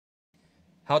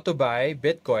how to buy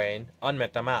Bitcoin on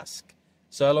MetaMask.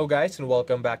 So hello guys and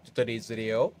welcome back to today's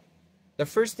video. The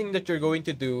first thing that you're going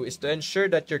to do is to ensure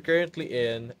that you're currently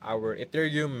in our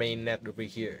Ethereum mainnet over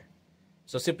here.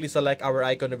 So simply select our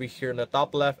icon over here on the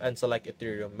top left and select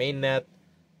Ethereum mainnet.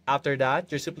 After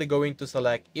that, you're simply going to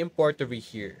select import over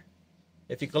here.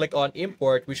 If you click on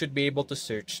import, we should be able to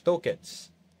search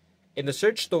tokens. In the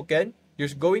search token,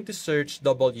 you're going to search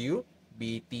WBTC.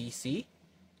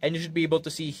 And you should be able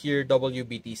to see here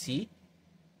WBTC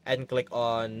and click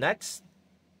on next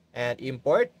and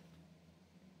import.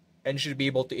 And you should be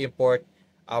able to import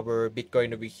our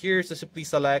Bitcoin over here. So simply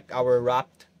select our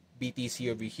wrapped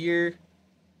BTC over here.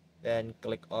 Then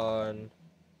click on,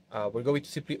 we're going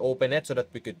to simply open it so that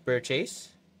we could purchase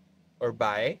or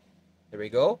buy. There we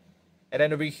go. And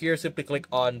then over here, simply click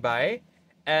on buy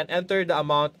and enter the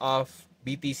amount of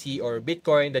BTC or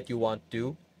Bitcoin that you want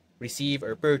to receive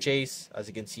or purchase, as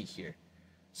you can see here.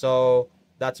 So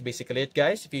that's basically it,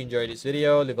 guys. If you enjoyed this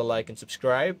video, leave a like and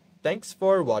subscribe. Thanks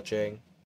for watching.